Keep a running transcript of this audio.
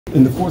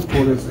in the fourth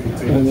quarter,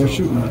 and they're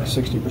shooting like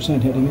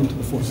 60% heading into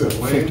the fourth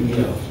quarter, 50.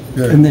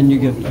 Yeah. And then you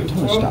get a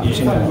ton of stops.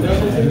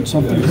 Did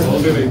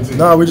something.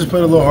 No, we just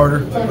played a little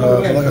harder.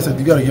 But like I said,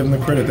 you got to give them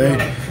the credit.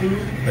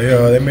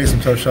 They made some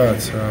tough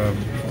shots.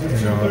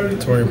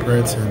 Taurean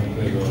Prince and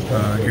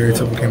Garrett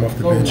came off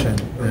the bench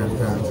and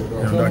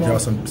knocked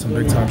out some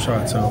big time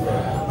shots.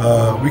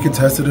 So we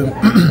contested them.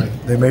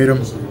 They made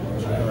them.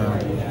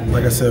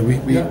 Like I said, we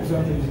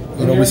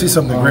see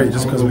something great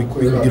just because we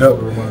can get up,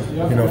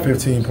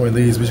 15-point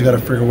leads. We just got to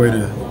figure a way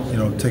to,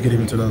 take it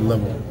even to another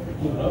level.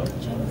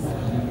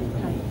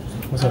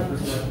 What's up?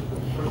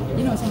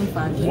 It's only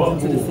 5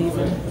 games into the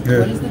season. Yeah.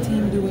 What is the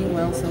team doing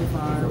well so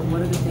far?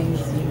 What are the things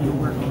you need to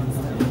work on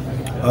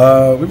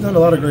still? We've done a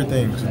lot of great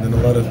things and then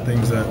a lot of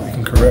things that we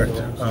can correct.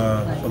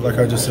 But like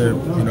I just said,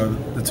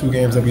 the 2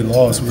 games that we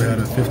lost, we had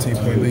a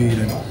 15-point lead,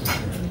 and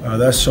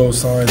that shows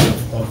signs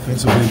of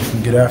offensively we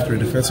can get after it.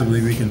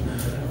 Defensively, we can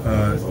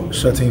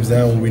shut teams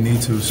down when we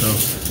need to. So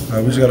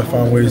we just got to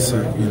find ways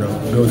to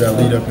build that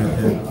lead up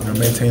and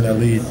maintain that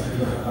lead.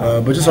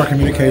 But just our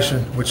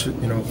communication, which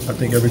I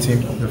think every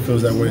team that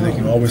feels that way, they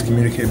can always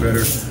communicate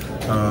better.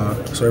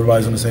 So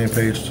everybody's on the same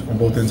page on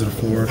both ends of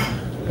the floor.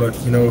 But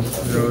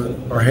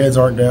our heads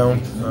aren't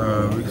down.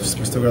 We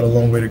still got a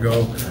long way to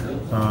go,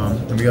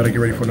 and we got to get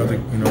ready for another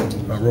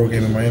road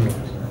game in Miami.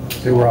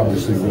 They were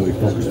obviously really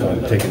focused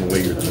on taking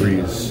away your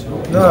threes.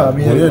 No, I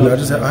mean it didn't.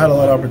 I had a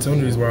lot of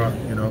opportunities where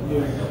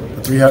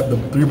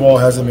the three ball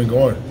hasn't been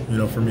going,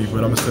 for me.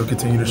 But I'm gonna still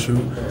continue to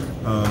shoot.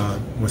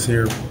 Was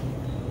here,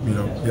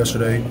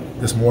 yesterday,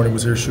 this morning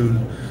was here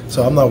shooting.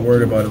 So I'm not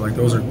worried about it. Like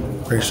those are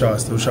great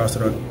shots. Those shots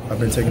that I've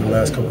been taking the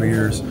last couple of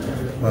years.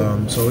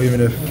 So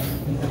even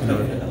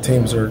if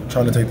teams are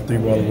trying to take the 3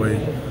 ball away,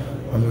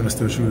 I'm gonna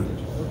still shoot it.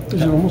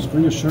 Is it almost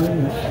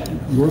reassuring that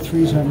your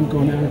threes haven't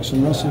gone Eric's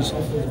and Russ's?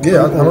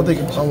 Yeah, I don't think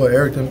I'm with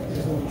Eric. I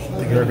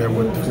think Eric had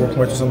 4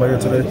 points or something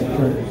like that today.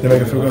 They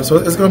make it feel good. So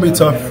it's going to be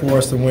tough for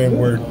us to win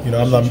where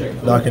I'm not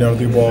knocking down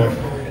the 3 ball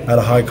at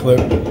a high clip,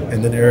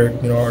 and then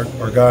Eric,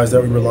 our guys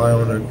that we rely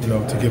on,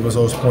 to give us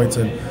those points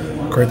and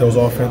create the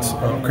offense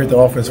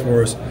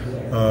for us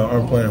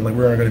aren't playing. Like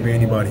we aren't going to be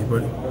anybody,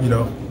 but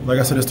like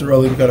I said, it's too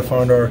early. We got to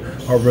find our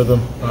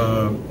rhythm.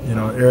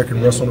 Eric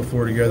and Russ on the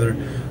floor together.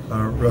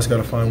 Russ got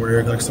to find where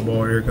Eric likes the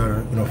ball. Eric got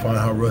to find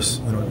how Russ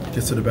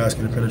gets to the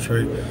basket and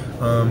penetrate.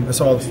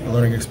 It's all a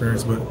learning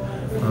experience, but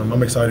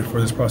I'm excited for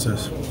this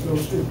process.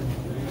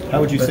 How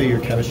would you say your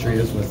chemistry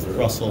is with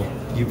Russell?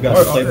 You've got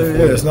to play before.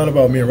 Yeah, it's not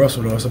about me and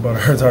Russell though. It's about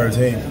our entire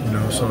team.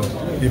 So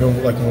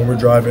even like when we're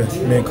driving,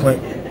 me and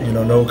Clint,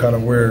 know kind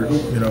of where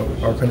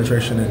our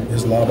penetration and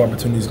his lob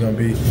opportunity is going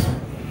to be.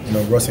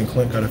 Russ and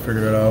Clint got to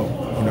figure that out,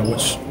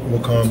 which will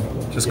come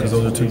just because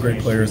those are 2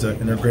 great players and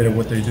they're great at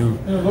what they do.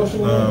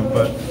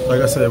 But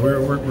like I said,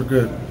 we're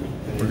good.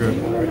 We're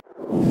good.